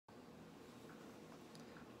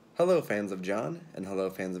Hello, fans of John, and hello,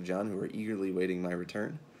 fans of John who are eagerly waiting my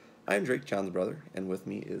return. I am Drake, John's brother, and with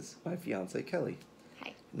me is my fiance, Kelly.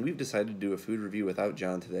 Hi. And we've decided to do a food review without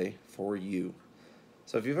John today for you.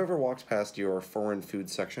 So if you've ever walked past your foreign food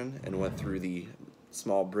section and went through the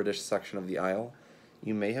small British section of the aisle,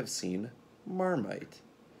 you may have seen Marmite.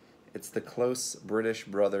 It's the close British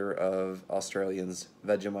brother of Australians'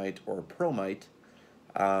 Vegemite or Promite.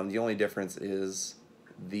 The only difference is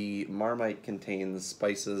the Marmite contains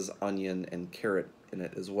spices, onion, and carrot in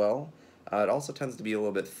it as well. It also tends to be a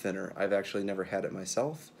little bit thinner. I've actually never had it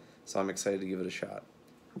myself, so I'm excited to give it a shot.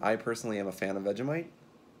 I personally am a fan of Vegemite.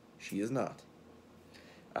 She is not.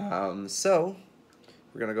 So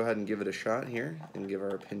we're going to go ahead and give it a shot here and give our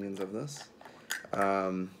opinions of this.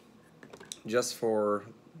 Just for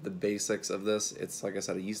the basics of this, it's, like I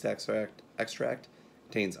said, a yeast extract.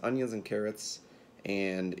 Contains onions and carrots,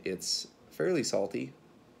 and it's fairly salty.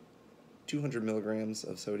 200 milligrams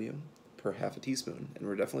of sodium per half a teaspoon, and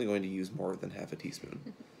we're definitely going to use more than half a teaspoon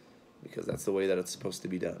because that's the way that it's supposed to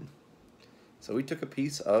be done. So we took a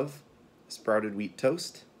piece of sprouted wheat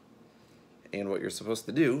toast, and what you're supposed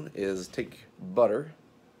to do is take butter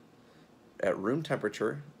at room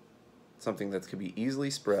temperature, something that could be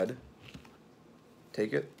easily spread,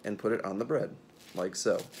 take it and put it on the bread, like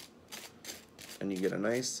so. And you get a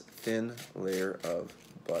nice thin layer of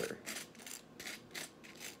butter.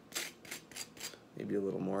 Maybe a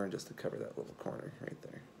little more just to cover that little corner right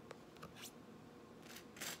there.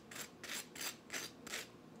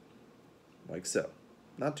 Like so.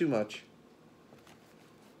 Not too much.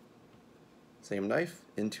 Same knife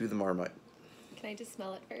into the Marmite. Can I just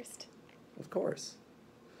smell it first? Of course.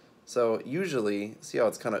 So usually, see how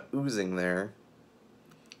it's kind of oozing there?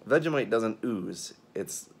 Vegemite doesn't ooze.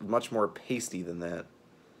 It's much more pasty than that.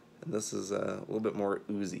 And this is a little bit more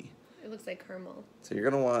oozy. It looks like caramel. So you're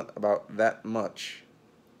going to want about that much.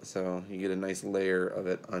 So you get a nice layer of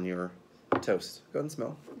it on your toast. Go ahead and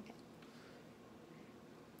smell. Okay.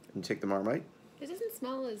 And take the Marmite. It doesn't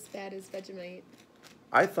smell as bad as Vegemite.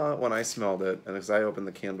 I thought when I smelled it, and because I opened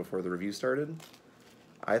the can before the review started,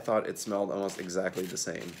 I thought it smelled almost exactly the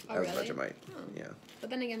same as really? Vegemite. Oh. Yeah. But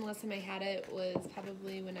then again, the last time I had it was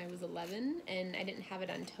probably when I was 11, and I didn't have it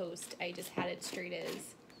on toast. I just had it straight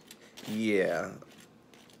as. Yeah.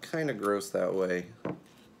 Kind of gross that way.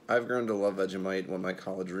 I've grown to love Vegemite when my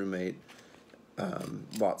college roommate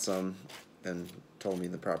bought some and told me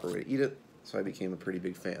the proper way to eat it, so I became a pretty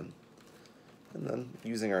big fan. And then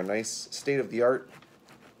using our nice state-of-the-art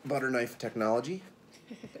butter knife technology,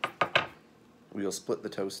 we will split the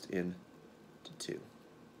toast into two.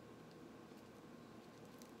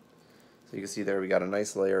 So you can see there we got a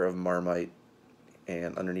nice layer of Marmite,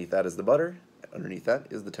 and underneath that is the butter, and underneath that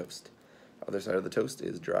is the toast. Other side of the toast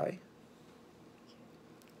is dry.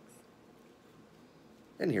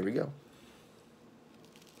 And here we go.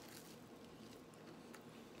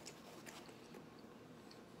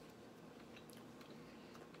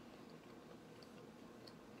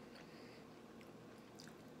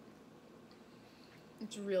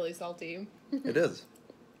 It's really salty. It is.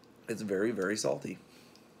 It's very, very salty.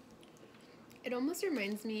 It almost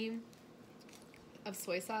reminds me of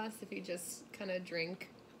soy sauce if you just kind of drink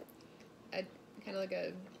a kind of like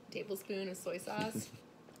a tablespoon of soy sauce.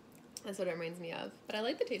 That's what it reminds me of. But I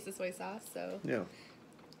like the taste of soy sauce, so. Yeah.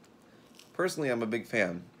 Personally, I'm a big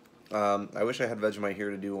fan. I wish I had Vegemite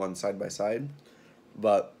here to do one side by side,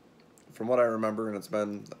 but from what I remember, and it's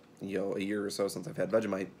been a year or so since I've had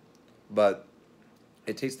Vegemite, but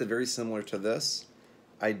it tasted very similar to this.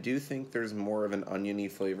 I do think there's more of an oniony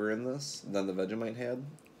flavor in this than the Vegemite had.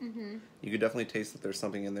 Mm-hmm. You could definitely taste that there's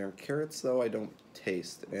something in there. Carrots, though, I don't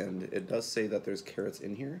taste, and it does say that there's carrots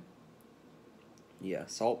in here. Yeah,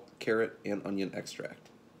 salt, carrot, and onion extract.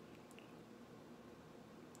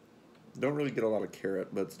 Don't really get a lot of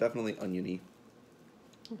carrot, but it's definitely oniony.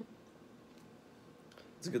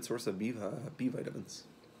 It's a good source of B vitamins,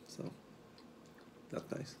 so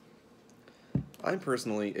that's nice. I'm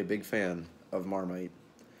personally a big fan of Marmite.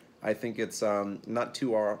 I think it's not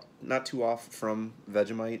too off from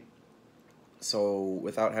Vegemite. So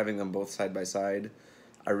without having them both side by side,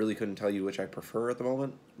 I really couldn't tell you which I prefer at the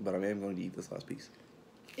moment, but I am going to eat this last piece.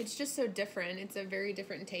 It's just so different. It's a very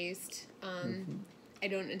different taste. I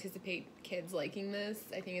don't anticipate kids liking this.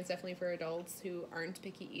 I think it's definitely for adults who aren't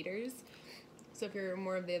picky eaters. So if you're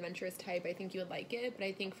more of the adventurous type, I think you would like it. But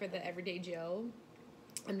I think for the everyday Joe,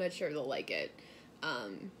 I'm not sure they'll like it.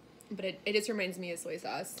 But it just reminds me of soy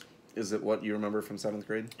sauce. Is it what you remember from 7th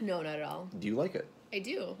grade? No, not at all. Do you like it? I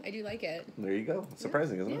do. I do like it. There you go.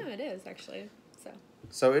 Surprising, isn't it? Yeah, it is, actually. So.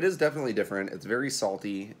 So it is definitely different. It's very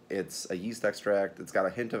salty. It's a yeast extract. It's got a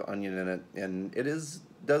hint of onion in it, and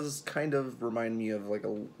does kind of remind me of like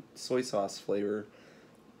a soy sauce flavor,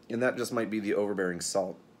 and that just might be the overbearing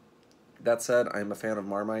salt. That said, I'm a fan of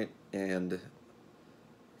Marmite, and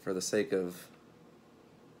for the sake of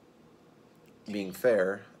being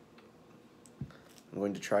fair, I'm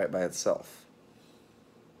going to try it by itself.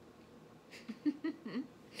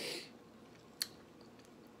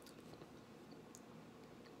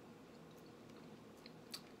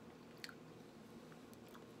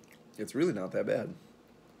 It's really not that bad.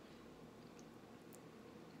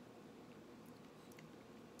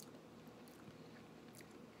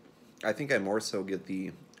 I think I more so get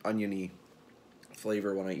the oniony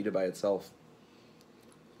flavor when I eat it by itself.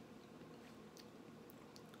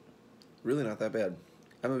 Really not that bad.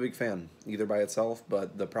 I'm a big fan, either by itself,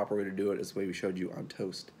 but the proper way to do it is the way we showed you on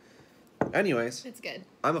toast. Anyways, It's good.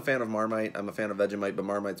 I'm a fan of Marmite. I'm a fan of Vegemite, but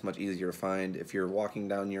Marmite's much easier to find. If you're walking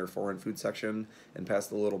down your foreign food section and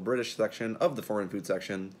past the little British section of the foreign food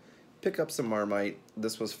section, pick up some Marmite.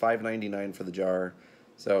 This was $5.99 for the jar,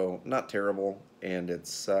 so not terrible, and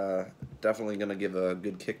it's definitely going to give a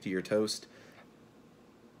good kick to your toast.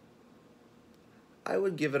 I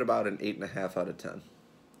would give it about an 8.5 out of 10.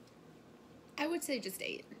 I would say just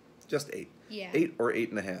 8. Just 8. Yeah. 8 or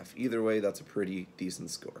 8.5. Either way, that's a pretty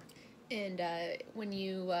decent score. And when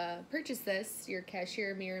you purchase this, your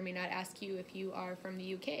cashier may or may not ask you if you are from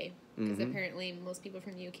the UK. Because apparently most people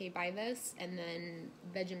from the UK buy this, and then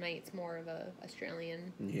Vegemite's more of a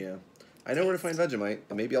Australian. Yeah. I know where to find Vegemite,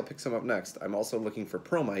 and maybe I'll pick some up next. I'm also looking for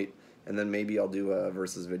Promite, and then maybe I'll do a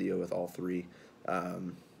versus video with all three,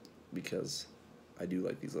 because I do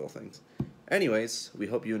like these little things. Anyways, we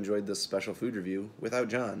hope you enjoyed this special food review without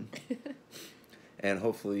John. And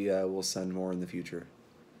hopefully we'll send more in the future.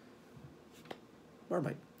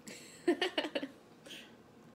 Marmite.